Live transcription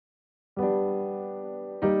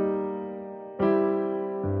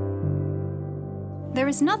there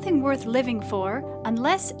is nothing worth living for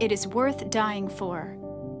unless it is worth dying for.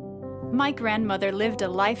 My grandmother lived a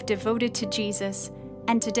life devoted to Jesus,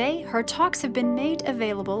 and today her talks have been made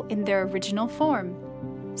available in their original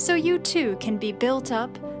form. So you too can be built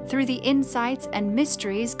up through the insights and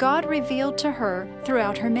mysteries God revealed to her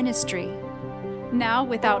throughout her ministry. Now,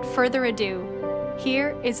 without further ado,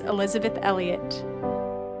 here is Elizabeth Elliot.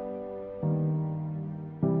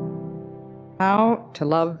 How to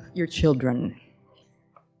love your children.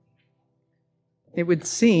 It would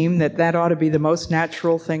seem that ought to be the most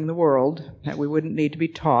natural thing in the world, that we wouldn't need to be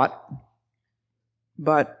taught.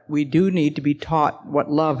 But we do need to be taught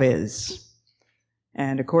what love is.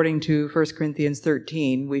 And according to 1 Corinthians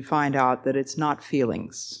 13, we find out that it's not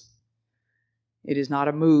feelings. It is not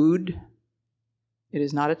a mood. It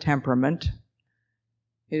is not a temperament.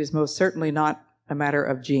 It is most certainly not a matter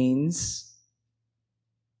of genes.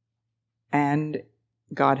 And,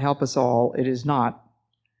 God help us all, it is not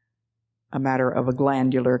a matter of a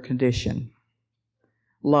glandular condition.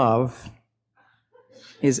 Love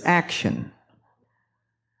is action.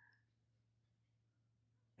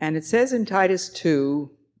 And it says in Titus 2,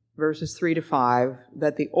 verses 3 to 5,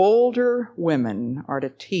 that the older women are to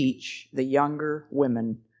teach the younger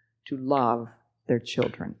women to love their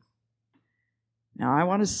children. Now, I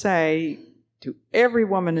want to say to every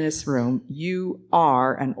woman in this room, you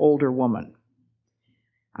are an older woman.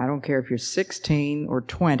 I don't care if you're 16 or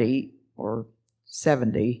 20 or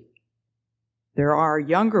 70. There are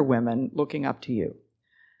younger women looking up to you.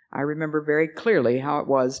 I remember very clearly how it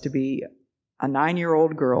was to be a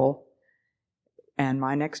 9-year-old girl, and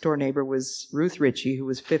my next door neighbor was Ruth Ritchie, who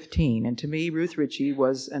was 15. And to me, Ruth Ritchie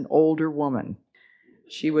was an older woman.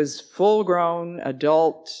 She was full-grown,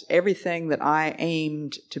 adult, everything that I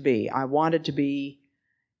aimed to be.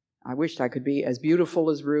 I wished I could be as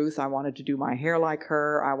beautiful as Ruth. I wanted to do my hair like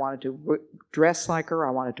her. I wanted to dress like her.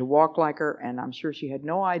 I wanted to walk like her. And I'm sure she had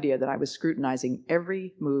no idea that I was scrutinizing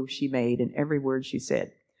every move she made and every word she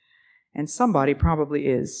said. And somebody probably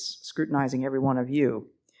is scrutinizing every one of you.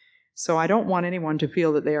 So I don't want anyone to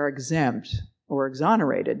feel that they are exempt or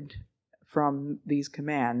exonerated from these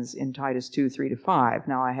commands in Titus 2, 3 to 5.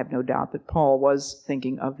 Now, I have no doubt that Paul was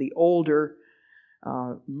thinking of the older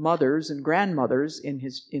mothers and grandmothers in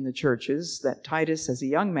the churches, that Titus, as a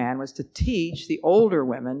young man, was to teach the older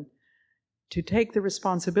women to take the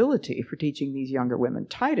responsibility for teaching these younger women.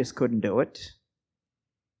 Titus couldn't do it.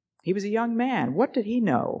 He was a young man. What did he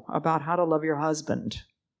know about how to love your husband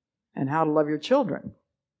and how to love your children?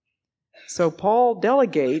 So Paul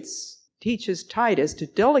teaches Titus to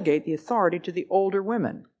delegate the authority to the older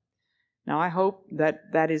women. Now, I hope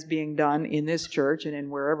that is being done in this church and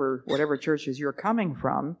in whatever churches you're coming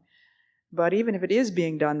from. But even if it is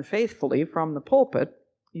being done faithfully from the pulpit,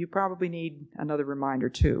 you probably need another reminder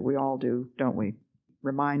too. We all do, don't we?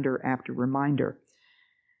 Reminder after reminder.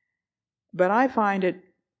 But I find it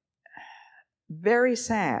very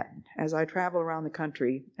sad as I travel around the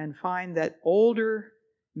country and find that older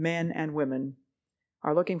men and women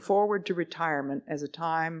are looking forward to retirement as a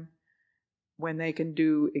time when they can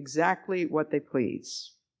do exactly what they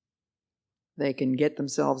please. They can get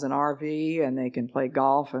themselves an RV and they can play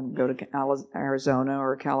golf and go to Arizona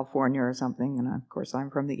or California or something. And of course,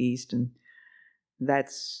 I'm from the East, and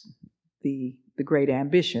that's the great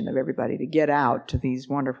ambition of everybody, to get out to these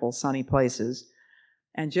wonderful sunny places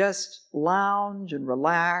and just lounge and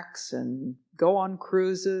relax and go on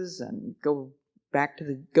cruises and go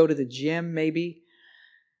to the gym maybe.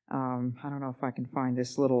 I don't know if I can find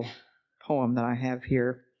this little poem that I have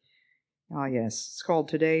here. Ah, yes, it's called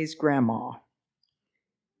Today's Grandma.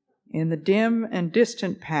 In the dim and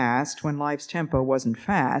distant past, when life's tempo wasn't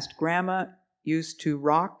fast, Grandma used to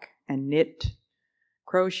rock and knit,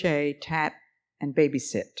 crochet, tat, and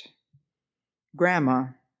babysit. Grandma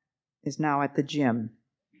is now at the gym,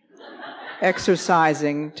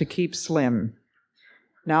 exercising to keep slim.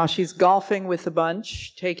 Now she's golfing with the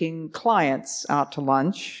bunch, taking clients out to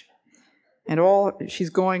lunch, and she's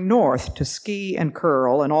going north to ski and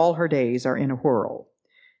curl, and all her days are in a whirl.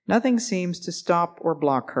 Nothing seems to stop or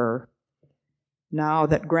block her now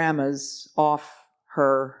that Grandma's off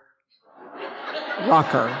her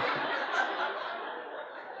rocker.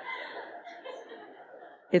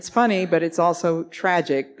 It's funny, but it's also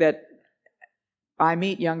tragic that I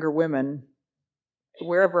meet younger women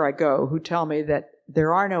wherever I go who tell me that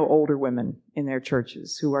there are no older women in their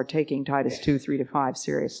churches who are taking Titus 2, 3 to 5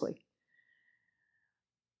 seriously.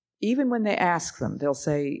 Even when they ask them, they'll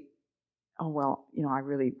say, oh, well,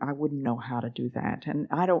 I wouldn't know how to do that, and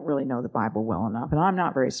I don't really know the Bible well enough, and I'm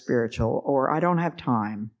not very spiritual, or I don't have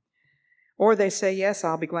time. Or they say, yes,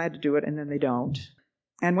 I'll be glad to do it, and then they don't.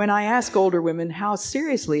 And when I ask older women, how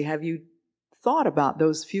seriously have you thought about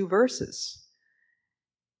those few verses?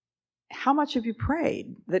 How much have you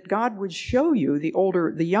prayed that God would show you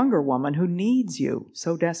the younger woman who needs you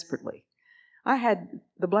so desperately? I had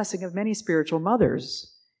the blessing of many spiritual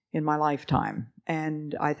mothers in my lifetime,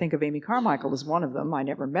 and I think of Amy Carmichael as one of them. I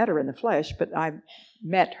never met her in the flesh, but I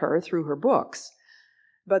met her through her books.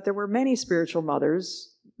 But there were many spiritual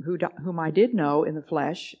mothers whom I did know in the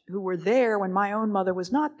flesh who were there when my own mother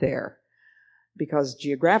was not there, because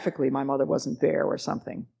geographically my mother wasn't there or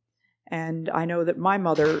something. And I know that my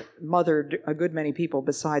mother mothered a good many people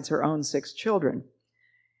besides her own 6 children.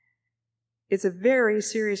 It's a very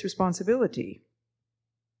serious responsibility.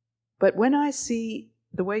 But when I see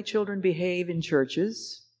the way children behave in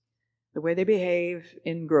churches, the way they behave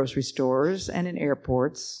in grocery stores and in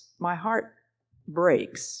airports, my heart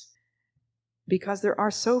breaks, because there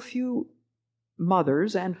are so few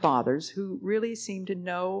mothers and fathers who really seem to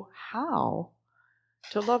know how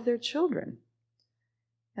to love their children.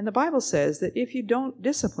 And the Bible says that if you don't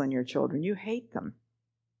discipline your children, you hate them.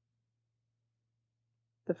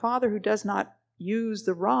 The father who does not use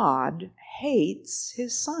the rod hates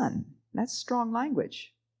his son. That's strong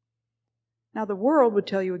language. Now, the world would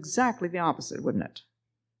tell you exactly the opposite, wouldn't it?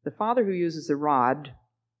 The father who uses the rod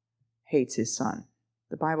hates his son.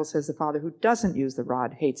 The Bible says the father who doesn't use the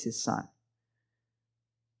rod hates his son.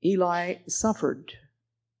 Eli suffered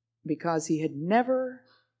because he had never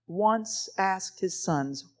once asked his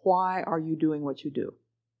sons, "Why are you doing what you do?"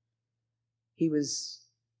 He was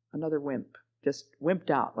another wimp, just wimped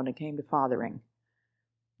out when it came to fathering.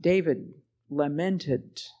 David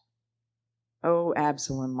lamented, "O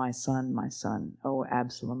Absalom, my son, my son. O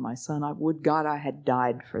Absalom, my son, I would God I had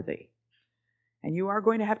died for thee." And you are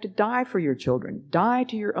going to have to die for your children. Die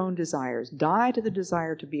to your own desires. Die to the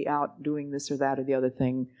desire to be out doing this or that or the other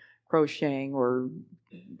thing, crocheting or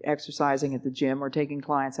exercising at the gym or taking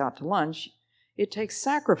clients out to lunch. It takes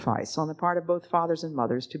sacrifice on the part of both fathers and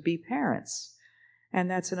mothers to be parents. And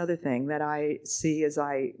that's another thing that I see as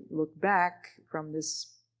I look back from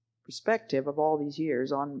this perspective of all these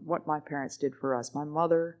years on what my parents did for us. My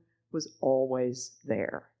mother was always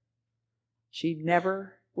there. She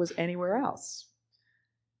never was anywhere else.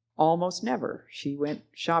 Almost never. She went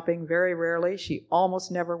shopping very rarely. She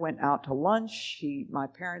almost never went out to lunch. My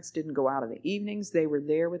parents didn't go out in the evenings. They were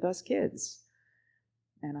there with us kids.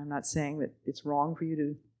 And I'm not saying that it's wrong for you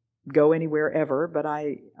to go anywhere ever, but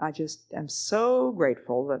I just am so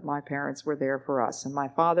grateful that my parents were there for us. And my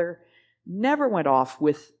father never went off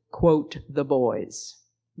with, quote, the boys.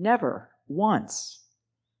 Never once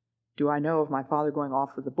do I know of my father going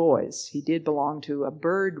off with the boys. He did belong to a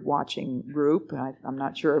bird watching group. I'm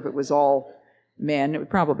not sure if it was all men. It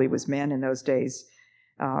probably was men in those days.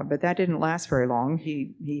 But that didn't last very long.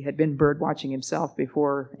 He had been bird watching himself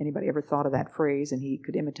before anybody ever thought of that phrase, and he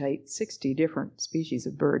could imitate 60 different species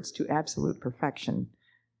of birds to absolute perfection.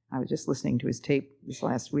 I was just listening to his tape this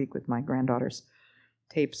last week with my granddaughter's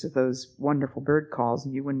tapes of those wonderful bird calls,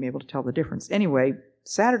 and you wouldn't be able to tell the difference. Anyway,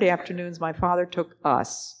 Saturday afternoons, my father took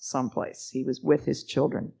us someplace. He was with his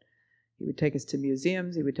children. He would take us to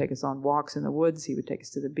museums. He would take us on walks in the woods. He would take us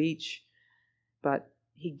to the beach. But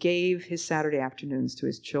he gave his Saturday afternoons to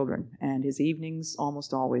his children, and his evenings,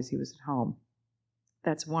 almost always, he was at home.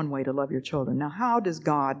 That's one way to love your children. Now, how does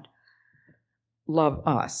God love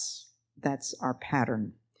us? That's our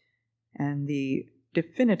pattern. And the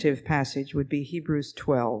definitive passage would be Hebrews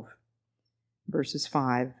 12, verses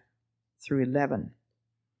 5 through 11.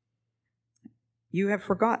 You have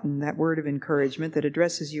forgotten that word of encouragement that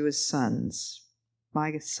addresses you as sons.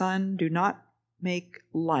 My son, do not make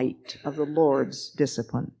light of the Lord's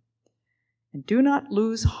discipline, and do not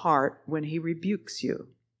lose heart when he rebukes you,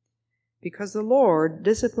 because the Lord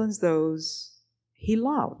disciplines those he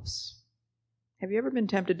loves. Have you ever been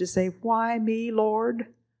tempted to say, "Why me,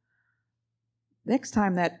 Lord?" Next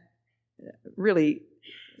time that really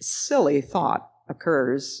silly thought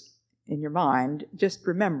occurs in your mind, just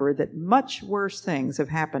remember that much worse things have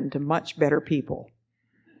happened to much better people.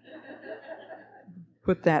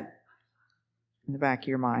 Put that in the back of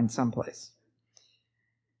your mind someplace.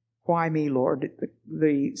 Why me, Lord?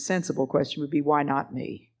 The sensible question would be, why not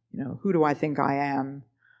me? Who do I think I am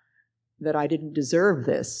that I didn't deserve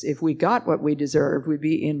this? If we got what we deserved, we'd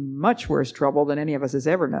be in much worse trouble than any of us has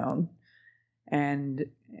ever known.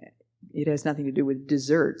 And it has nothing to do with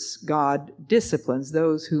deserts. God disciplines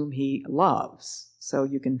those whom he loves. So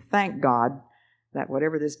you can thank God that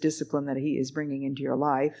whatever this discipline that he is bringing into your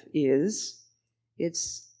life is,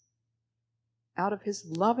 it's out of his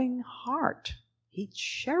loving heart. He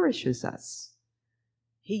cherishes us.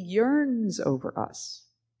 He yearns over us.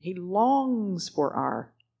 He longs for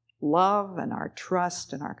our love and our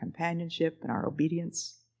trust and our companionship and our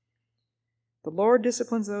obedience. The Lord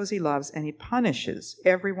disciplines those he loves, and he punishes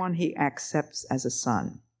everyone he accepts as a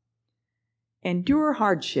son. Endure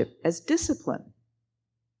hardship as discipline.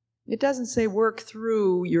 It doesn't say work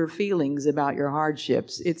through your feelings about your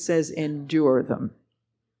hardships. It says endure them.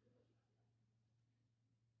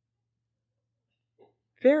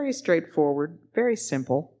 Very straightforward, very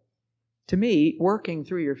simple. To me, working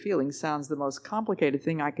through your feelings sounds the most complicated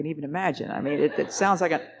thing I can even imagine. I mean, it sounds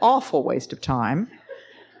like an awful waste of time,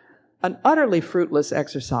 an utterly fruitless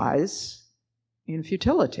exercise in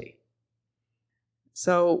futility.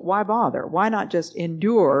 So why bother? Why not just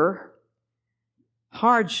endure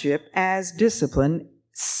hardship as discipline,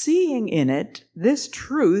 seeing in it this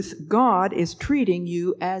truth: God is treating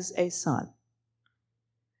you as a son.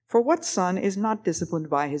 For what son is not disciplined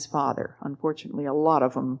by his father? Unfortunately, a lot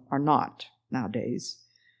of them are not nowadays.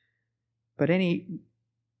 But any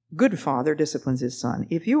good father disciplines his son.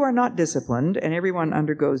 If you are not disciplined, and everyone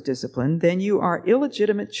undergoes discipline, then you are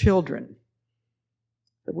illegitimate children.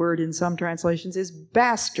 The word in some translations is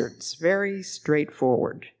bastards, very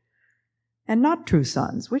straightforward. And not true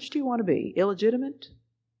sons. Which do you want to be, illegitimate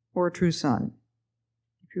or a true son?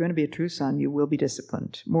 If you're going to be a true son, you will be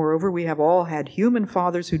disciplined. Moreover, we have all had human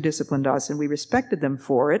fathers who disciplined us, and we respected them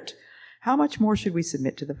for it. How much more should we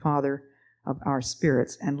submit to the Father of our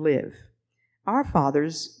spirits and live? Our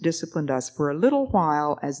fathers disciplined us for a little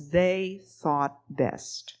while as they thought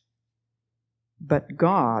best. But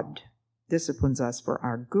God disciplines us for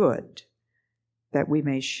our good, that we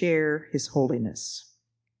may share his holiness.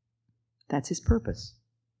 That's his purpose,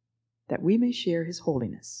 that we may share his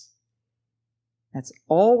holiness. That's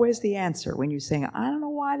always the answer when you're saying, I don't know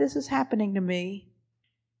why this is happening to me.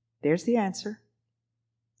 There's the answer.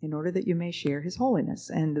 In order that you may share his holiness.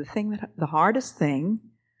 And the hardest thing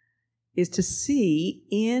is to see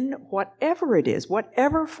in whatever it is,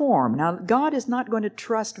 whatever form. Now, God is not going to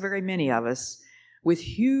trust very many of us with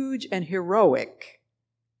huge and heroic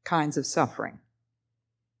kinds of suffering.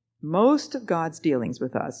 Most of God's dealings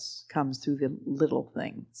with us comes through the little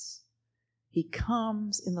things. He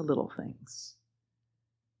comes in the little things,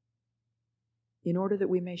 in order that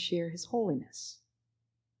we may share his holiness.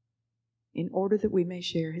 In order that we may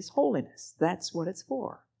share his holiness. That's what it's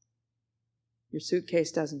for. Your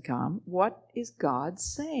suitcase doesn't come. What is God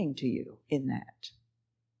saying to you in that?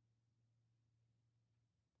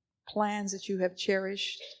 Plans that you have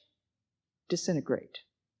cherished disintegrate.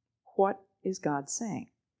 What is God saying?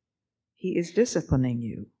 He is disciplining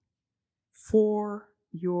you for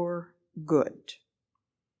your good.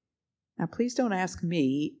 Now, please don't ask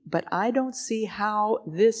me, but I don't see how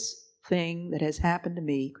this thing that has happened to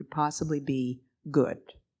me could possibly be good.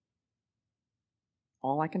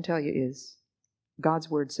 All I can tell you is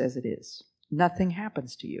God's word says it is. Nothing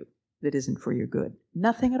happens to you that isn't for your good.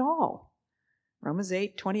 Nothing at all. Romans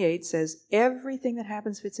 8:28 says, everything that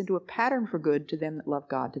happens fits into a pattern for good to them that love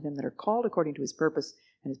God, to them that are called according to his purpose,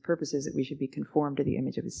 and his purpose is that we should be conformed to the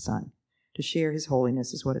image of his Son. To share his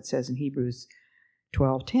holiness is what it says in Hebrews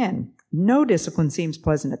 12:10. No discipline seems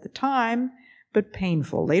pleasant at the time, but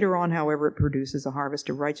painful. Later on, however, it produces a harvest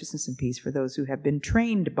of righteousness and peace for those who have been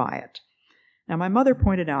trained by it. Now, my mother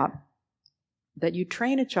pointed out that you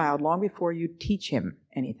train a child long before you teach him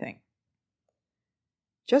anything.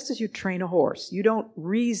 Just as you train a horse, you don't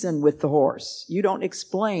reason with the horse. You don't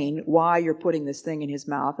explain why you're putting this thing in his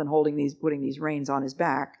mouth and putting these reins on his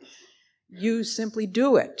back. You simply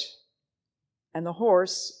do it. And the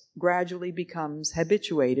horse gradually becomes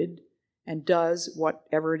habituated and does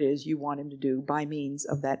whatever it is you want him to do by means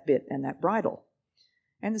of that bit and that bridle.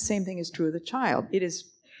 And the same thing is true of the child. It is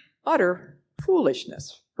utter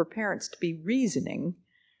foolishness for parents to be reasoning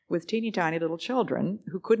with teeny tiny little children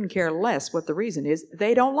who couldn't care less what the reason is.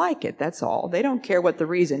 They don't like it, that's all. They don't care what the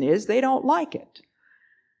reason is. They don't like it.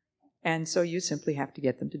 And so you simply have to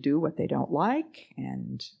get them to do what they don't like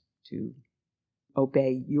and to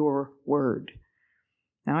obey your word.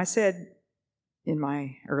 Now, I said in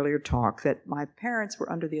my earlier talk that my parents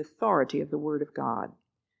were under the authority of the Word of God.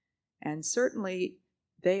 And certainly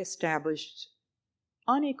they established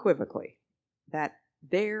unequivocally that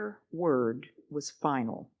their word was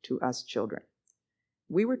final to us children.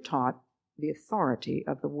 We were taught the authority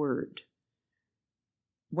of the Word.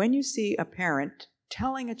 When you see a parent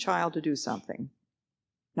telling a child to do something,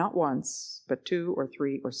 not once, but 2 or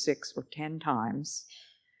 3 or 6 or 10 times,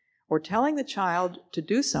 or telling the child to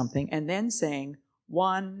do something and then saying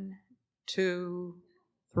 1, 2,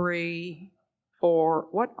 3, 4,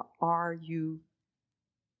 what are you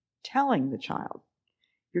telling the child?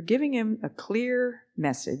 You're giving him a clear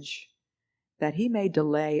message that he may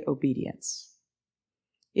delay obedience.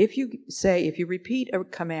 If you repeat a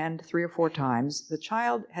command 3 or 4 times, the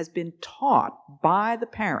child has been taught by the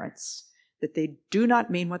parents that they do not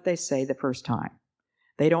mean what they say the first time.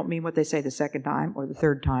 They don't mean what they say the second time or the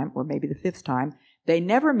third time or maybe the 5th time. They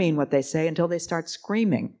never mean what they say until they start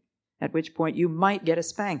screaming, at which point you might get a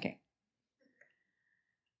spanking.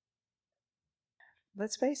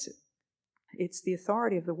 Let's face it, it's the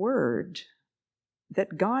authority of the Word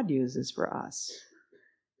that God uses for us.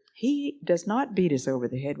 He does not beat us over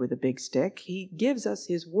the head with a big stick. He gives us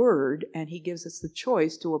His Word, and He gives us the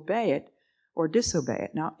choice to obey it or disobey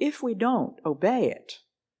it. Now, if we don't obey it,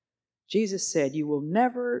 Jesus said, you will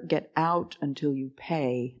never get out until you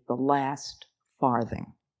pay the last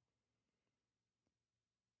farthing.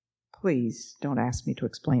 Please don't ask me to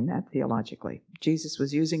explain that theologically. Jesus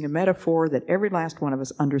was using a metaphor that every last one of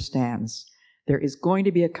us understands. There is going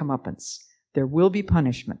to be a comeuppance. There will be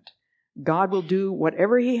punishment. God will do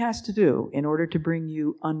whatever He has to do in order to bring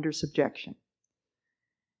you under subjection.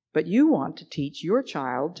 But you want to teach your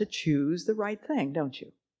child to choose the right thing, don't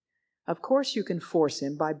you? Of course you can force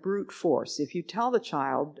him by brute force. If you tell the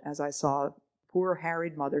child, as I saw a poor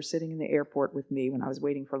harried mother sitting in the airport with me when I was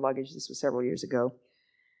waiting for luggage, this was several years ago,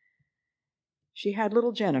 she had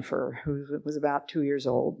little Jennifer, who was about 2 years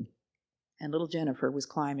old, and little Jennifer was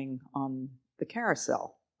climbing on the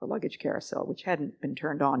carousel, the luggage carousel, which hadn't been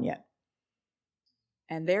turned on yet.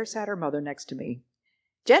 And there sat her mother next to me.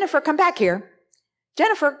 Jennifer, come back here.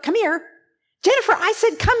 Jennifer, come here. Jennifer, I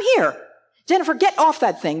said, come here. Jennifer, get off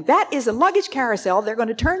that thing. That is a luggage carousel. They're going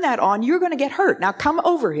to turn that on. You're going to get hurt. Now come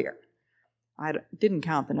over here. I didn't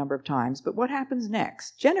count the number of times, but what happens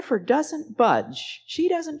next? Jennifer doesn't budge. She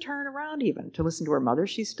doesn't turn around even to listen to her mother.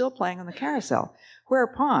 She's still playing on the carousel.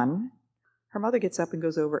 Whereupon, her mother gets up and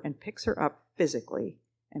goes over and picks her up physically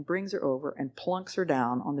and brings her over and plunks her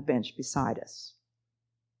down on the bench beside us.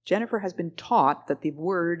 Jennifer has been taught that the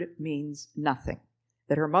word means nothing,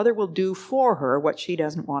 that her mother will do for her what she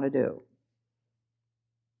doesn't want to do.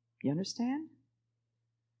 You understand?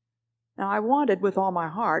 Now, I wanted with all my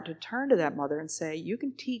heart to turn to that mother and say, you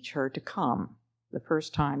can teach her to come the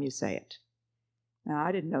first time you say it. Now,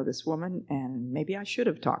 I didn't know this woman, and maybe I should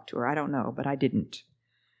have talked to her. I don't know, but I didn't.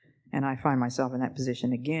 And I find myself in that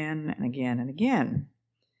position again and again and again.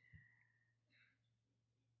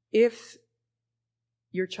 If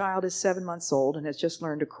your child is 7 months old and has just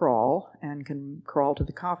learned to crawl and can crawl to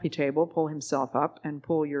the coffee table, pull himself up, and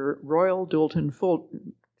pull your Royal Doulton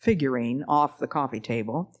figurine off the coffee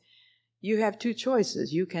table, you have 2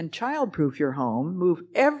 choices. You can childproof your home, move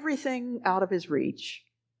everything out of his reach,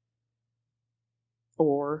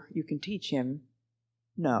 or you can teach him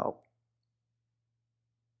no.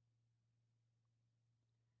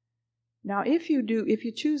 Now, if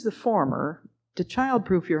you choose the former, to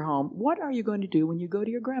childproof your home, what are you going to do when you go to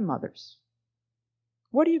your grandmother's?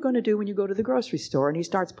 What are you going to do when you go to the grocery store and he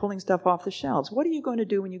starts pulling stuff off the shelves? What are you going to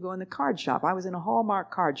do when you go in the card shop? I was in a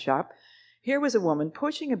Hallmark card shop. Here was a woman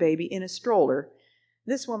pushing a baby in a stroller.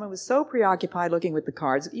 This woman was so preoccupied looking with the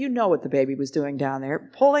cards. You know what the baby was doing down there,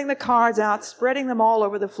 pulling the cards out, spreading them all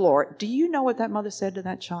over the floor. Do you know what that mother said to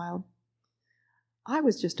that child? I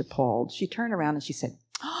was just appalled. She turned around and she said,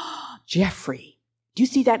 "Oh, Jeffrey, do you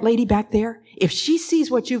see that lady back there? If she sees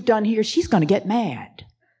what you've done here, she's going to get mad."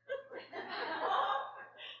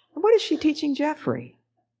 What is she teaching Jeffrey?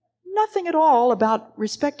 Nothing at all about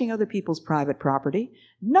respecting other people's private property.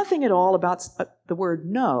 Nothing at all about the word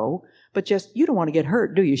no, but just, you don't want to get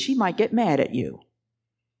hurt, do you? She might get mad at you.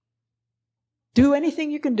 Do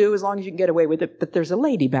anything you can do as long as you can get away with it, but there's a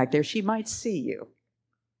lady back there. She might see you.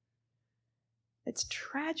 It's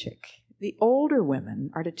tragic. The older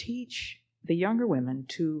women are to teach the younger women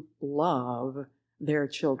to love their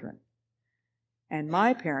children. And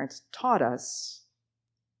my parents taught us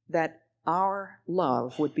that our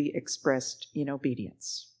love would be expressed in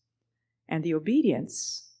obedience. And the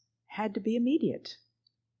obedience had to be immediate.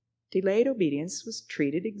 Delayed obedience was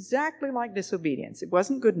treated exactly like disobedience. It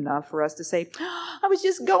wasn't good enough for us to say, "I was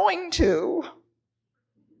just going to."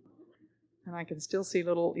 And I can still see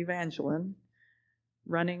little Evangeline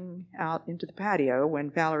running out into the patio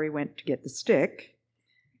when Valerie went to get the stick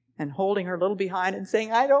and holding her little behind and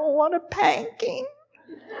saying, "I don't want a panking."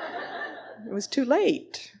 It was too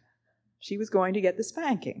late. She was going to get the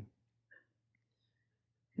spanking.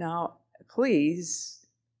 Now, please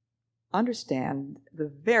understand the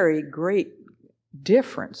very great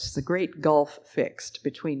difference, the great gulf fixed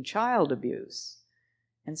between child abuse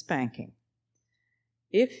and spanking.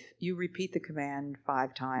 If you repeat the command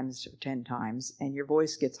 5 times or 10 times and your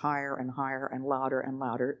voice gets higher and higher and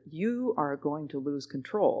louder, you are going to lose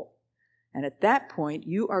control. And at that point,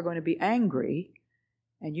 you are going to be angry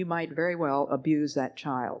And you might very well abuse that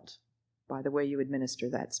child by the way you administer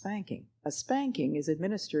that spanking. A spanking is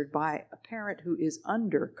administered by a parent who is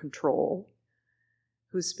under control,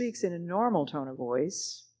 who speaks in a normal tone of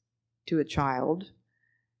voice to a child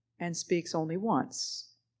and speaks only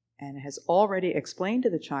once, and has already explained to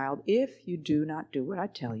the child, if you do not do what I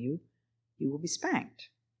tell you, you will be spanked.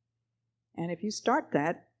 And if you start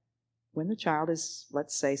that when the child is,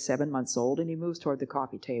 let's say, 7 months old, and he moves toward the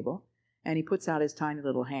coffee table, and he puts out his tiny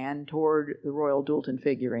little hand toward the Royal Doulton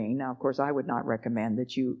figurine. Now, of course, I would not recommend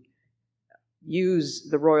that you use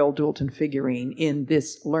the Royal Doulton figurine in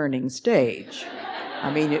this learning stage.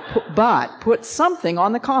 I mean, but put something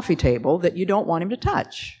on the coffee table that you don't want him to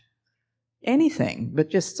touch. Anything, but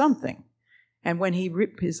just something. And when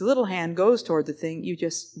his little hand goes toward the thing, you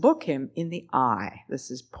just look him in the eye.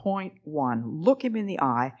 This is point one. Look him in the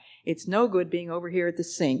eye. It's no good being over here at the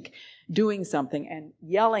sink doing something and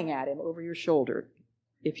yelling at him over your shoulder.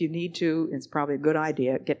 If you need to, it's probably a good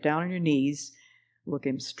idea. Get down on your knees, look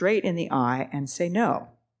him straight in the eye, and say no.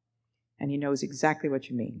 And he knows exactly what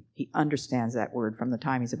you mean. He understands that word from the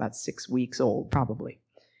time he's about 6 weeks old, probably,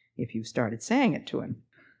 if you started saying it to him.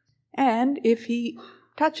 And if he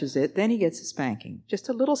touches it, then he gets a spanking. Just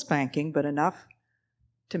a little spanking, but enough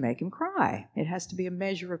to make him cry. It has to be a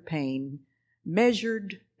measure of pain,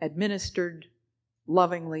 measured, administered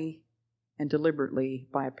lovingly and deliberately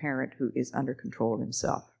by a parent who is under control of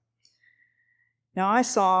himself. Now, I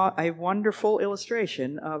saw a wonderful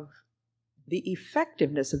illustration of the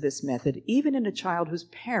effectiveness of this method, even in a child whose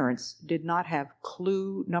parents did not have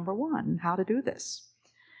clue number one, how to do this.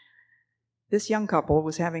 This young couple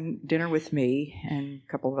was having dinner with me and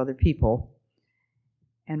a couple of other people,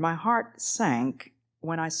 and my heart sank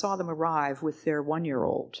when I saw them arrive with their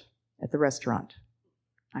 1-year-old at the restaurant.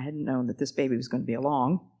 I hadn't known that this baby was going to be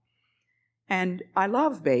along. And I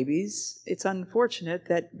love babies. It's unfortunate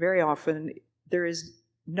that very often there is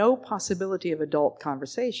no possibility of adult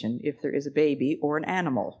conversation if there is a baby or an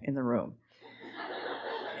animal in the room.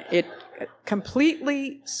 It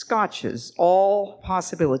completely scotches all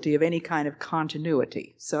possibility of any kind of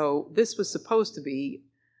continuity. So this was supposed to be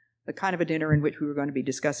the kind of a dinner in which we were going to be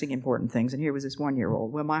discussing important things, and here was this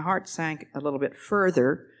 1-year-old. Well, my heart sank a little bit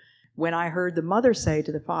further when I heard the mother say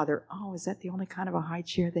to the father, "Oh, is that the only kind of a high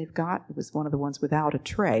chair they've got?" It was one of the ones without a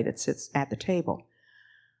tray that sits at the table.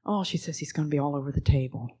 "Oh," she says, "he's going to be all over the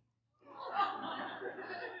table."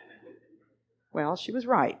 Well, she was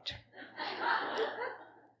right.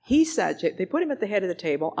 He sat, they put him at the head of the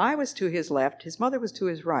table. I was to his left. His mother was to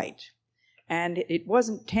his right. And it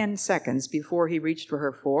wasn't 10 seconds before he reached for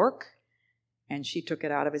her fork, and she took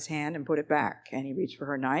it out of his hand and put it back. And he reached for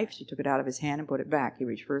her knife. She took it out of his hand and put it back. He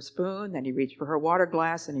reached for a spoon. Then he reached for her water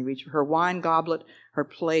glass. And he reached for her wine goblet, her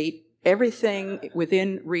plate, everything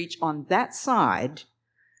within reach on that side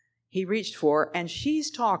he reached for. And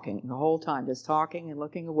she's talking the whole time, just talking and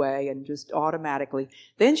looking away and just automatically.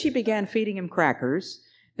 Then she began feeding him crackers.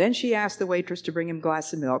 Then she asked the waitress to bring him a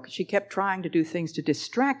glass of milk. She kept trying to do things to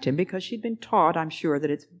distract him because she'd been taught, I'm sure, that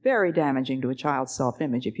it's very damaging to a child's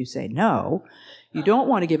self-image if you say no. You don't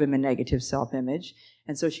want to give him a negative self-image.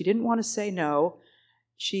 And so she didn't want to say no.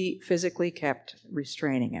 She physically kept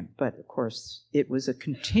restraining him. But, of course, it was a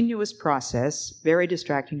continuous process, very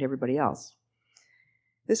distracting to everybody else.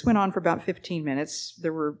 This went on for about 15 minutes.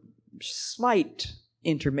 There were slight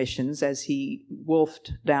intermissions as he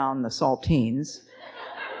wolfed down the saltines.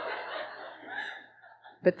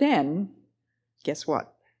 But then, guess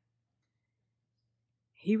what?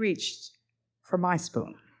 He reached for my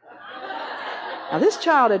spoon. Now, this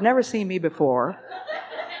child had never seen me before.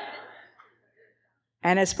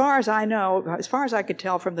 And as far as I know, as far as I could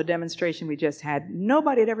tell from the demonstration we just had,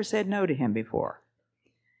 nobody had ever said no to him before.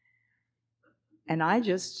 And I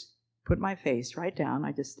just put my face right down.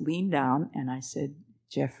 I just leaned down and I said,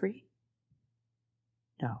 "Jeffrey,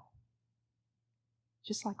 no."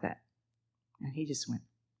 Just like that. And he just went.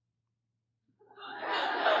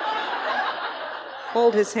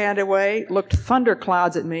 Pulled his hand away, looked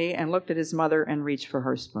thunderclouds at me, and looked at his mother and reached for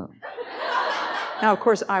her spoon. Now, of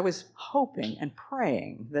course, I was hoping and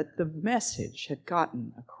praying that the message had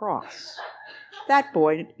gotten across. That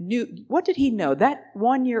boy knew. What did he know? That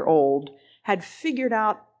 1-year-old had figured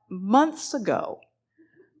out months ago,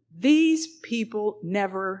 these people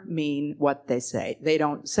never mean what they say. They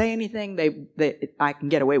don't say anything. I can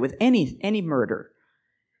get away with any murder.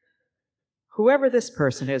 Whoever this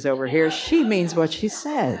person is over here, she means what she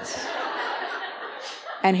says.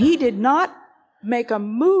 And he did not make a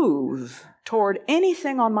move toward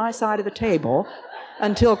anything on my side of the table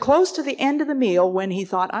until close to the end of the meal when he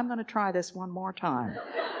thought, "I'm going to try this one more time."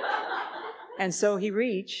 And so he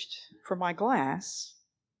reached for my glass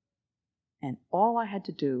And all I had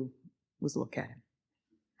to do was look at him.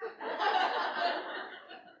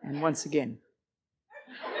 And once again.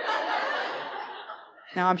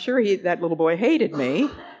 Now, I'm sure that little boy hated me,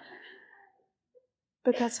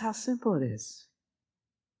 but that's how simple it is.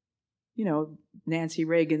 You know, Nancy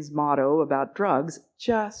Reagan's motto about drugs,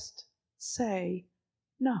 just say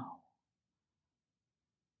no.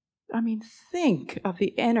 I mean, think of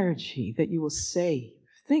the energy that you will save.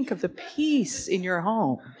 Think of the peace in your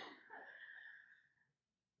home.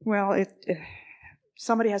 Well,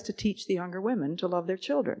 somebody has to teach the younger women to love their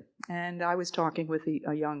children. And I was talking with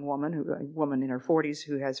a young woman, a woman in her 40s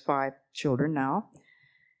who has 5 children now.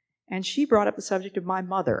 And she brought up the subject of my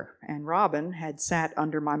mother. And Robin had sat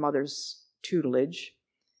under my mother's tutelage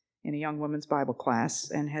in a young women's Bible class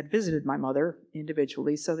and had visited my mother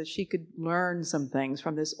individually so that she could learn some things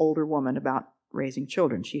from this older woman about raising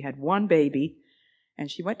children. She had 1 baby, and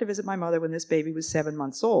she went to visit my mother when this baby was 7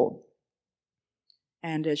 months old.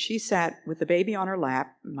 And as she sat with the baby on her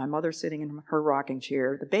lap, my mother sitting in her rocking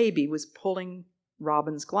chair, the baby was pulling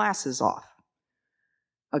Robin's glasses off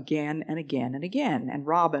again and again and again. And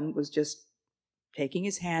Robin was just taking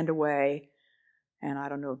his hand away, and I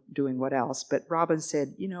don't know, doing what else. But Robin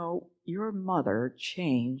said, you know, your mother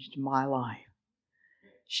changed my life.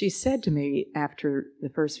 She said to me after the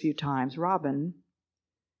first few times, Robin,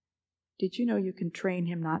 did you know you can train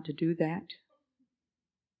him not to do that?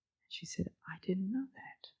 She said, I didn't know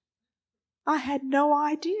that. I had no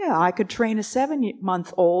idea I could train a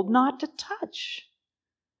 7-month-old not to touch.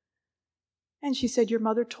 And she said, your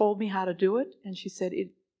mother told me how to do it. And she said,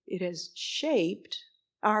 it has shaped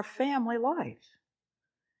our family life.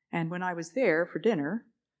 And when I was there for dinner,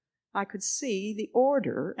 I could see the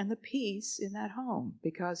order and the peace in that home,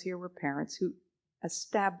 because here were parents who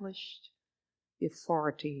established the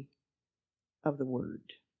authority of the Word.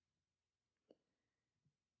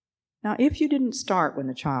 Now, if you didn't start when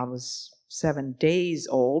the child was 7 days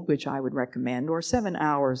old, which I would recommend, or 7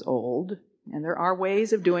 hours old, and there are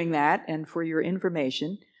ways of doing that, and for your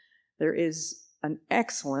information, there is an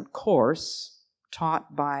excellent course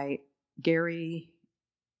taught by Gary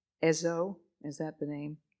Ezzo, is that the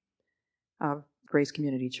name, of Grace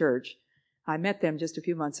Community Church. I met them just a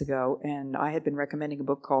few months ago, and I had been recommending a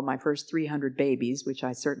book called My First 300 Babies, which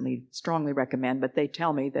I certainly strongly recommend, but they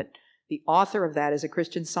tell me that the author of that is a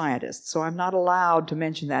Christian Scientist, so I'm not allowed to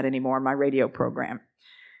mention that anymore in my radio program,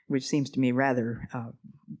 which seems to me rather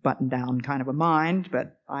buttoned down kind of a mind,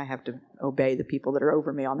 but I have to obey the people that are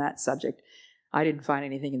over me on that subject. I didn't find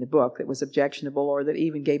anything in the book that was objectionable or that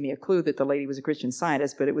even gave me a clue that the lady was a Christian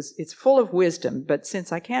Scientist, but it's full of wisdom. But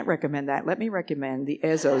since I can't recommend that, let me recommend the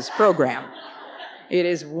Ezzo's program. It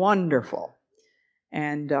is wonderful,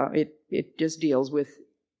 and it just deals with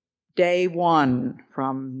day 1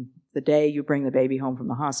 from the day you bring the baby home from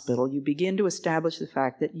the hospital. You begin to establish the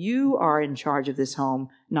fact that you are in charge of this home,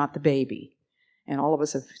 not the baby. And all of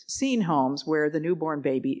us have seen homes where the newborn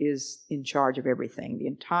baby is in charge of everything. The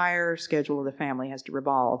entire schedule of the family has to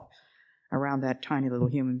revolve around that tiny little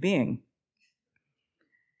human being.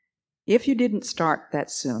 If you didn't start that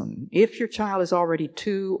soon, if your child is already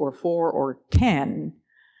 2 or 4 or 10,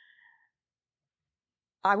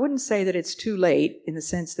 I wouldn't say that it's too late in the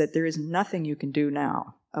sense that there is nothing you can do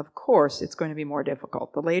now. Of course, it's going to be more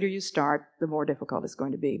difficult. The later you start, the more difficult it's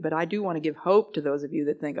going to be. But I do want to give hope to those of you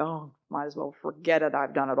that think, oh, might as well forget it,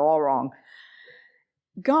 I've done it all wrong.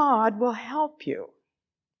 God will help you.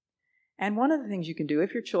 And one of the things you can do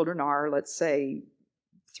if your children are, let's say,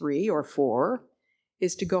 3 or 4,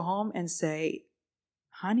 is to go home and say,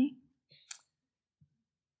 honey,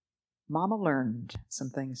 Mama learned some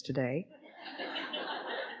things today.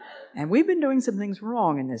 And we've been doing some things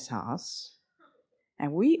wrong in this house.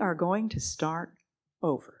 And we are going to start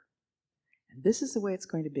over. And this is the way it's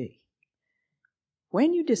going to be.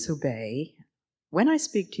 When you disobey, when I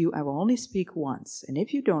speak to you, I will only speak once. And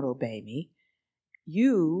if you don't obey me,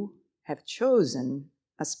 you have chosen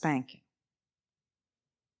a spanking.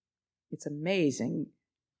 It's amazing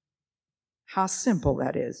how simple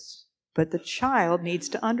that is. But the child needs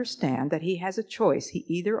to understand that he has a choice. He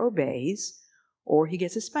either obeys or he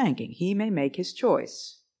gets a spanking. He may make his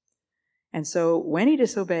choice. And so when he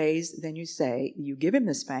disobeys, then you give him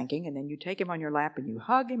the spanking, and then you take him on your lap and you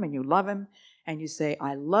hug him and you love him, and you say,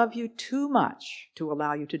 I love you too much to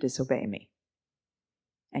allow you to disobey me.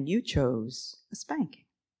 And you chose a spanking.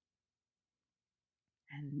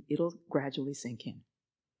 And it'll gradually sink in.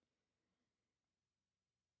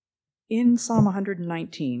 In Psalm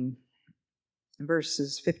 119,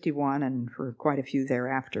 verses 51 and for quite a few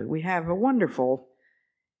thereafter, we have a wonderful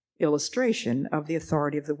illustration of the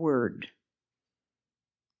authority of the Word.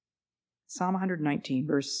 Psalm 119,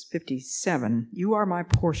 verse 57. You are my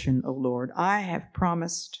portion, O Lord. I have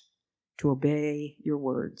promised to obey your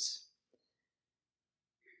words.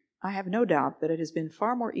 I have no doubt that it has been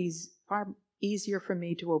far easier for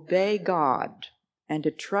me to obey God and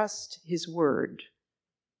to trust His word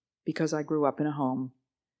because I grew up in a home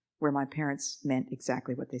where my parents meant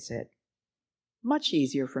exactly what they said. Much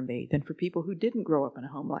easier for me than for people who didn't grow up in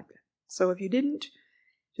a home like that. So if you didn't,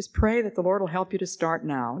 just pray that the Lord will help you to start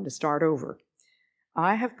now and to start over.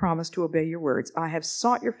 I have promised to obey your words. I have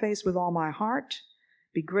sought your face with all my heart.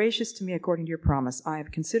 Be gracious to me according to your promise. I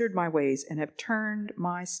have considered my ways and have turned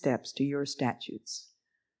my steps to your statutes.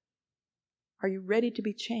 Are you ready to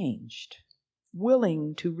be changed?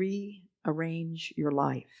 Willing to rearrange your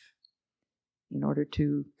life in order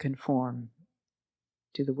to conform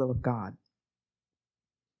to the will of God?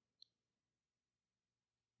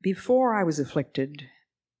 Before I was afflicted,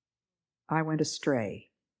 I went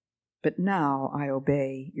astray, but now I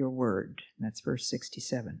obey your word. That's verse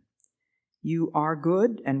 67. You are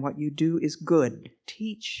good, and what you do is good.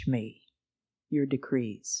 Teach me your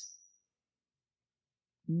decrees.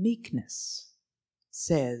 Meekness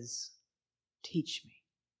says, teach me.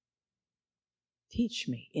 Teach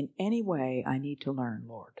me in any way I need to learn,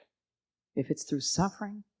 Lord. If it's through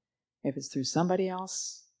suffering, if it's through somebody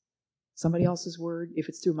else's word, if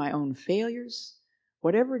it's through my own failures,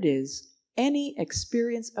 whatever it is, any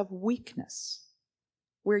experience of weakness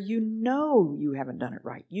where you know you haven't done it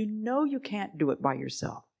right, you know you can't do it by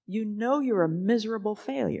yourself, you know you're a miserable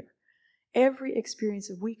failure. Every experience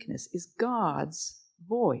of weakness is God's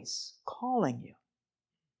voice calling you.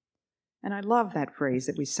 And I love that phrase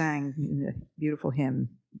that we sang in the beautiful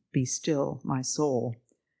hymn, Be Still, My Soul.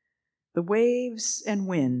 The waves and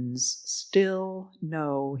winds still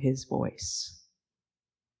know his voice.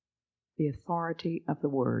 The authority of the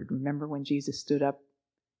word. Remember when Jesus stood up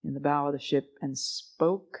in the bow of the ship and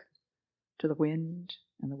spoke to the wind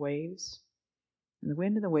and the waves? And the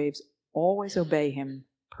wind and the waves always obey him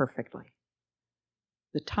perfectly.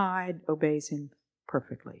 The tide obeys him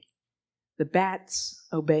perfectly. The bats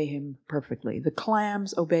obey him perfectly. The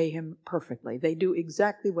clams obey him perfectly. They do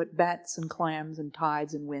exactly what bats and clams and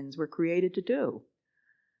tides and winds were created to do.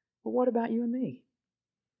 But what about you and me?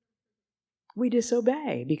 We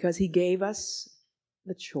disobey because he gave us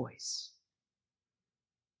the choice.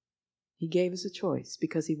 He gave us a choice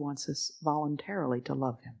because he wants us voluntarily to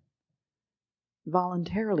love him,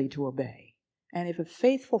 voluntarily to obey. And if a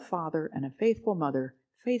faithful father and a faithful mother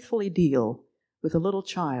faithfully deal with a little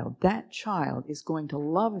child, that child is going to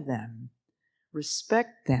love them,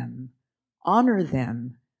 respect them, honor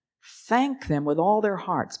them, thank them with all their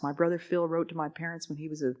hearts. My brother Phil wrote to my parents when he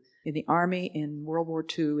was in the army in World War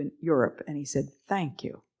II in Europe, and he said, "Thank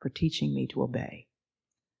you for teaching me to obey."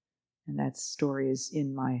 And that story is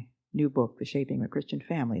in my new book, The Shaping of a Christian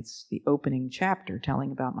Family. It's the opening chapter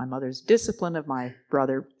telling about my mother's discipline of my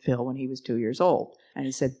brother Phil when he was 2 years old. And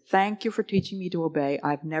he said, "Thank you for teaching me to obey.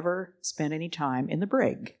 I've never spent any time in the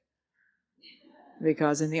brig."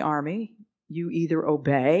 Because in the army, you either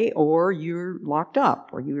obey or you're locked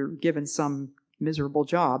up or you're given some miserable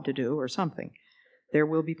job to do or something. There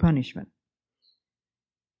will be punishment.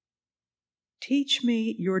 Teach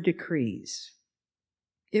me your decrees.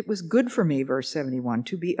 It was good for me, verse 71,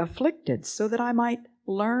 to be afflicted so that I might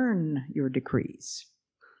learn your decrees.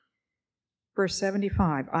 Verse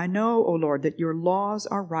 75, I know, O Lord, that your laws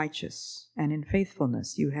are righteous, and in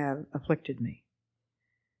faithfulness you have afflicted me.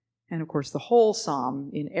 And of course, the whole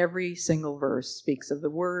psalm, in every single verse, speaks of the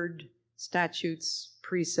word, statutes,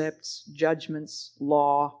 precepts, judgments,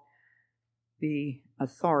 law, the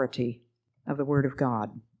authority of the word of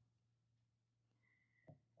God.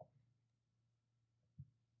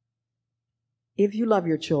 If you love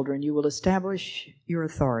your children, you will establish your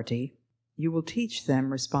authority. You will teach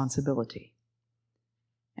them responsibility.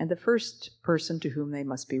 And the first person to whom they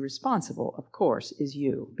must be responsible, of course, is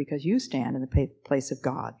you, because you stand in the place of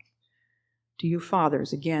God. To you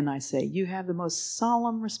fathers, again I say, you have the most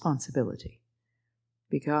solemn responsibility,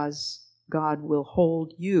 because God will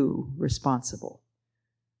hold you responsible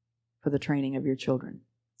for the training of your children.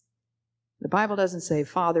 The Bible doesn't say,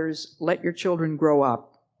 fathers, let your children grow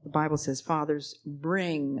up. The Bible says, fathers,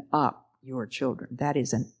 bring up your children. That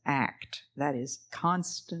is an act. That is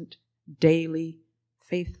constant, daily,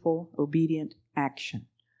 faithful, obedient action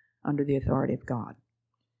under the authority of God.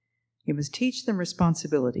 You must teach them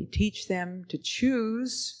responsibility. Teach them to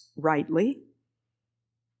choose rightly,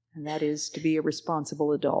 and that is to be a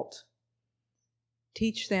responsible adult.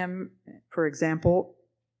 Teach them, for example,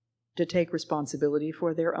 to take responsibility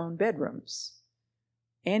for their own bedrooms.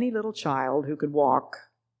 Any little child who can walk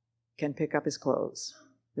can pick up his clothes.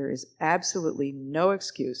 There is absolutely no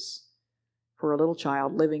excuse for a little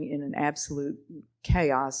child living in an absolute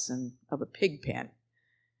chaos and of a pig pen.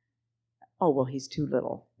 Oh, well, he's too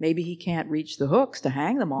little. Maybe he can't reach the hooks to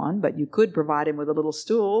hang them on, but you could provide him with a little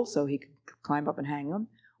stool so he could climb up and hang them,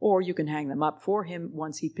 or you can hang them up for him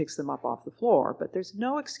once he picks them up off the floor. But there's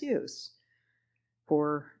no excuse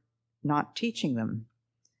for not teaching them.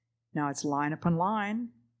 Now it's line upon line,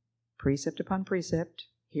 precept upon precept,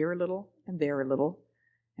 here a little and there a little,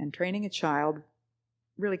 and training a child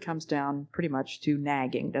really comes down pretty much to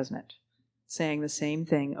nagging, doesn't it? Saying the same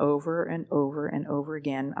thing over and over and over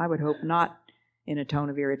again. I would hope not in a tone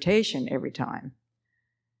of irritation every time.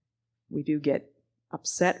 We do get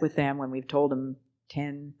upset with them when we've told them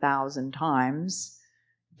 10,000 times,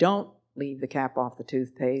 don't leave the cap off the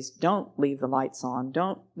toothpaste, don't leave the lights on,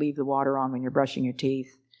 don't leave the water on when you're brushing your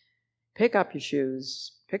teeth, pick up your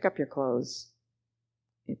shoes, pick up your clothes.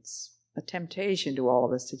 It's a temptation to all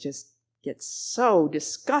of us to just get so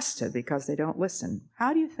disgusted because they don't listen.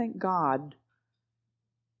 How do you think God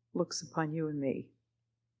looks upon you and me?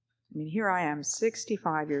 I mean, here I am,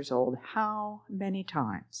 65 years old. How many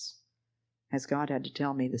times has God had to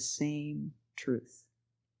tell me the same truth?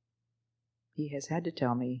 He has had to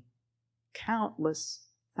tell me countless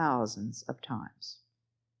thousands of times.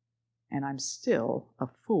 And I'm still a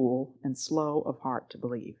fool and slow of heart to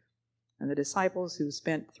believe. And the disciples who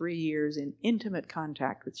spent 3 years in intimate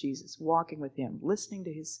contact with Jesus, walking with him, listening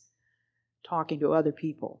to his talking to other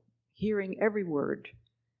people, hearing every word,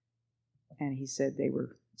 and he said they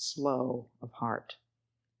were slow of heart.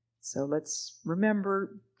 So let's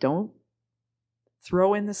remember, don't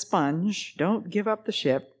throw in the sponge, don't give up the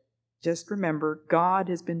ship. Just remember, God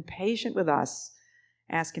has been patient with us.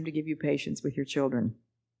 Ask him to give you patience with your children.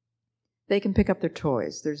 They can pick up their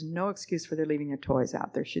toys. There's no excuse for their leaving their toys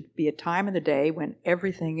out. There should be a time in the day when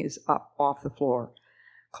everything is up off the floor.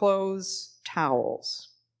 Clothes, towels,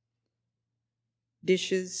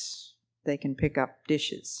 dishes, they can pick up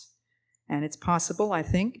dishes. And it's possible, I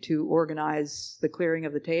think, to organize the clearing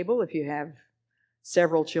of the table if you have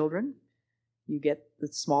several children. You get the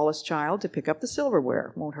smallest child to pick up the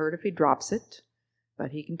silverware. Won't hurt if he drops it,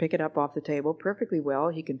 but he can pick it up off the table perfectly well.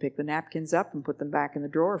 He can pick the napkins up and put them back in the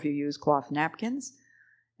drawer if you use cloth napkins.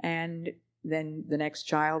 And then the next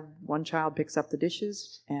child, one child picks up the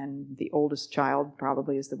dishes, and the oldest child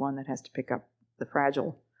probably is the one that has to pick up the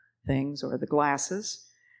fragile things or the glasses.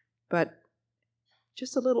 But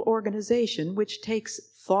just a little organization which takes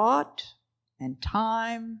thought and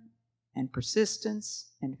time and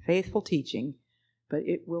persistence and faithful teaching, but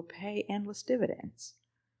it will pay endless dividends.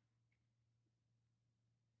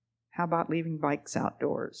 How about leaving bikes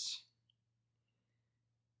outdoors?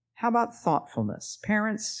 How about thoughtfulness?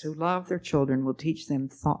 Parents who love their children will teach them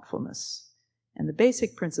thoughtfulness. And the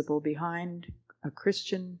basic principle behind a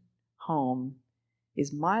Christian home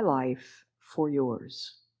is my life for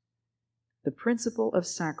yours. The principle of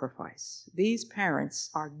sacrifice. These parents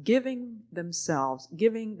are giving themselves,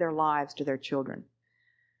 giving their lives to their children.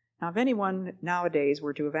 Now, if anyone nowadays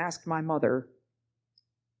were to have asked my mother,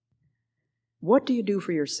 what do you do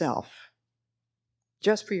for yourself?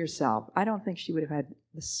 Just for yourself. I don't think she would have had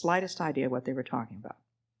the slightest idea what they were talking about.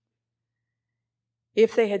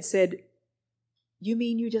 If they had said, you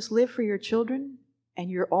mean you just live for your children and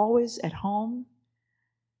you're always at home?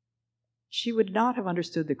 She would not have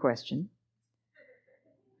understood the question.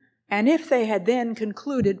 And if they had then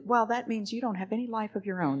concluded, well, that means you don't have any life of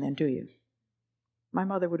your own then, do you? My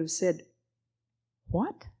mother would have said,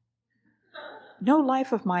 what? No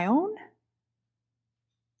life of my own?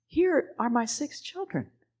 Here are my 6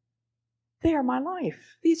 children. They are my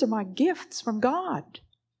life. These are my gifts from God.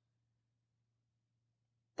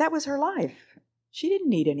 That was her life. She didn't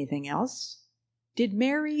need anything else. Did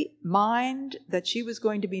Mary mind that she was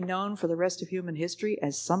going to be known for the rest of human history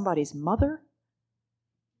as somebody's mother?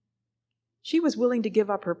 She was willing to give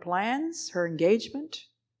up her plans, her engagement,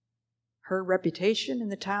 her reputation in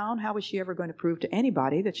the town. How was she ever going to prove to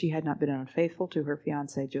anybody that she had not been unfaithful to her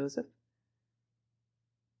fiancé Joseph?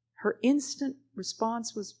 Her instant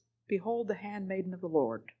response was, behold the handmaiden of the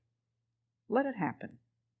Lord. Let it happen,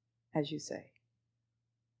 as you say.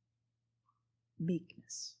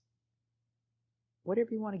 Meekness. Whatever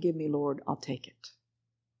you want to give me, Lord, I'll take it.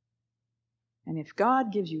 And if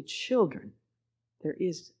God gives you children, there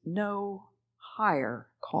is no higher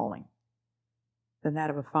calling than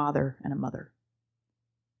that of a father and a mother.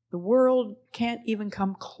 The world can't even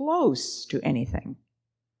come close to anything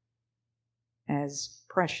as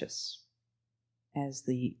precious as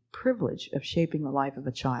the privilege of shaping the life of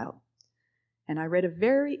a child. And I read a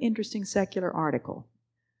very interesting secular article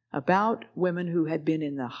about women who had been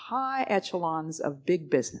in the high echelons of big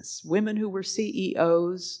business, women who were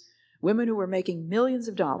CEOs, women who were making millions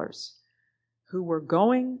of dollars, who were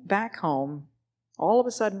going back home, all of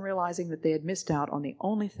a sudden realizing that they had missed out on the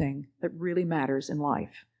only thing that really matters in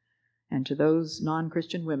life. And to those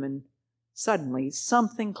non-Christian women, suddenly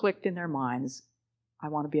something clicked in their minds. I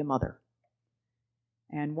want to be a mother.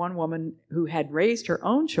 And one woman who had raised her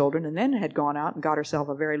own children and then had gone out and got herself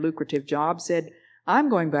a very lucrative job said, I'm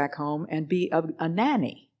going back home and be a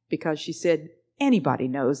nanny, because she said, anybody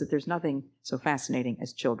knows that there's nothing so fascinating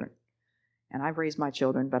as children. And I've raised my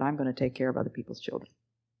children, but I'm going to take care of other people's children.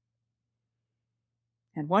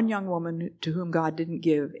 And one young woman to whom God didn't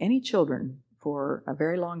give any children for a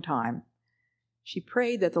very long time, she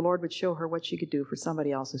prayed that the Lord would show her what she could do for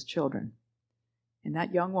somebody else's children. And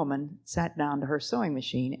that young woman sat down to her sewing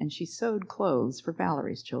machine and she sewed clothes for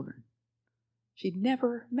Valerie's children. She'd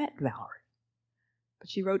never met Valerie, but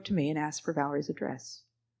she wrote to me and asked for Valerie's address.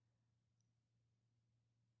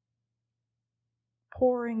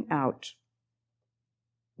 Pouring out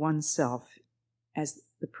oneself as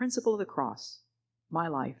the principle of the cross, my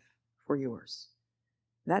life for yours.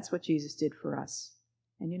 That's what Jesus did for us.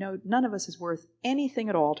 And you know, none of us is worth anything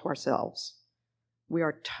at all to ourselves. We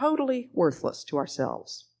are totally worthless to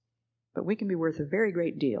ourselves. But we can be worth a very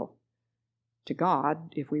great deal to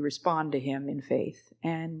God if we respond to Him in faith,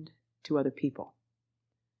 and to other people.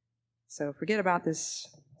 So forget about this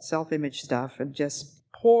self-image stuff and just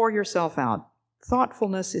pour yourself out.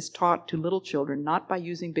 Thoughtfulness is taught to little children, not by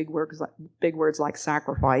using big words like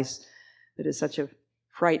sacrifice, that is such a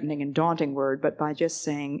frightening and daunting word, but by just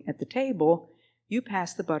saying at the table, you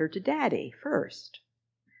pass the butter to Daddy first.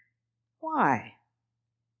 Why?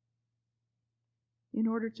 In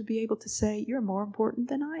order to be able to say, you're more important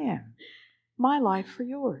than I am. My life for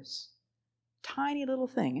yours. Tiny little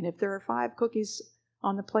thing. And if there are 5 cookies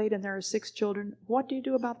on the plate and there are 6 children, what do you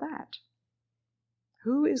do about that?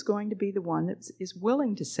 Who is going to be the one that is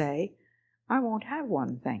willing to say, I won't have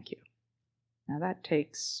one, thank you? Now that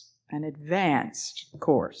takes an advanced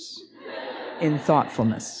course in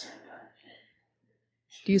thoughtfulness.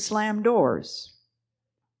 Do you slam doors?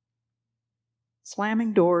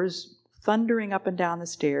 Slamming doors, thundering up and down the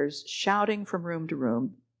stairs, shouting from room to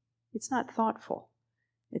room. It's not thoughtful.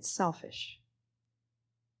 It's selfish.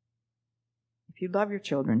 If you love your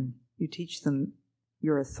children, you teach them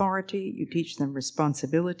your authority, you teach them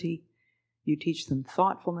responsibility, you teach them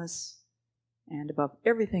thoughtfulness, and above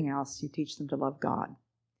everything else, you teach them to love God.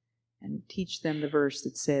 And teach them the verse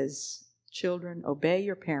that says, children, obey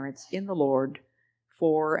your parents in the Lord,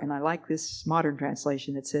 for, and I like this modern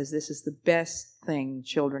translation that says, this is the best thing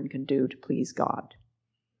children can do to please God.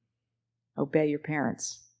 Obey your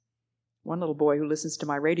parents. One little boy who listens to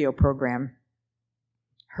my radio program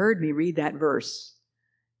heard me read that verse.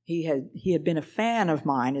 He had been a fan of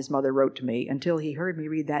mine, his mother wrote to me, until he heard me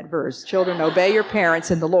read that verse. Children, obey your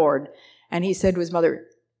parents in the Lord. And he said to his mother,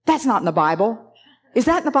 that's not in the Bible. Is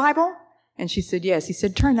that in the Bible? And she said, yes. He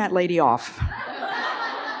said, turn that lady off.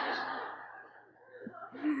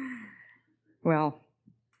 Well,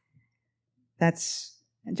 that's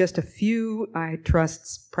just a few, I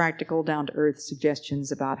trust, practical, down-to-earth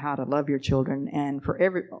suggestions about how to love your children. And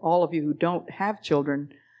for all of you who don't have children,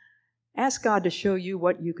 ask God to show you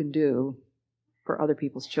what you can do for other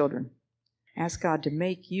people's children. Ask God to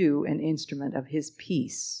make you an instrument of His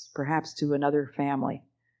peace, perhaps to another family,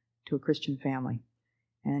 to a Christian family.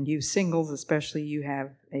 And you singles especially, you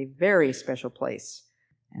have a very special place.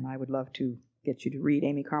 And I would love to get you to read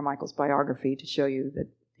Amy Carmichael's biography to show you that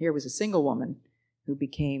here was a single woman who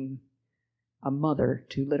became a mother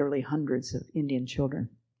to literally hundreds of Indian children.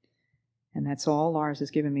 And that's all. Lars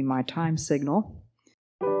has given me my time signal.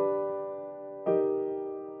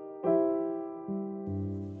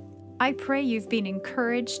 I pray you've been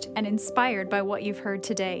encouraged and inspired by what you've heard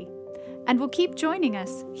today, and will keep joining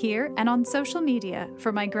us here and on social media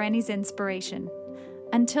for My Granny's Inspiration.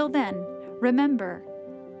 Until then, remember,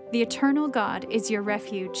 the eternal God is your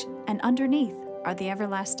refuge, and underneath are the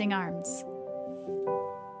everlasting arms.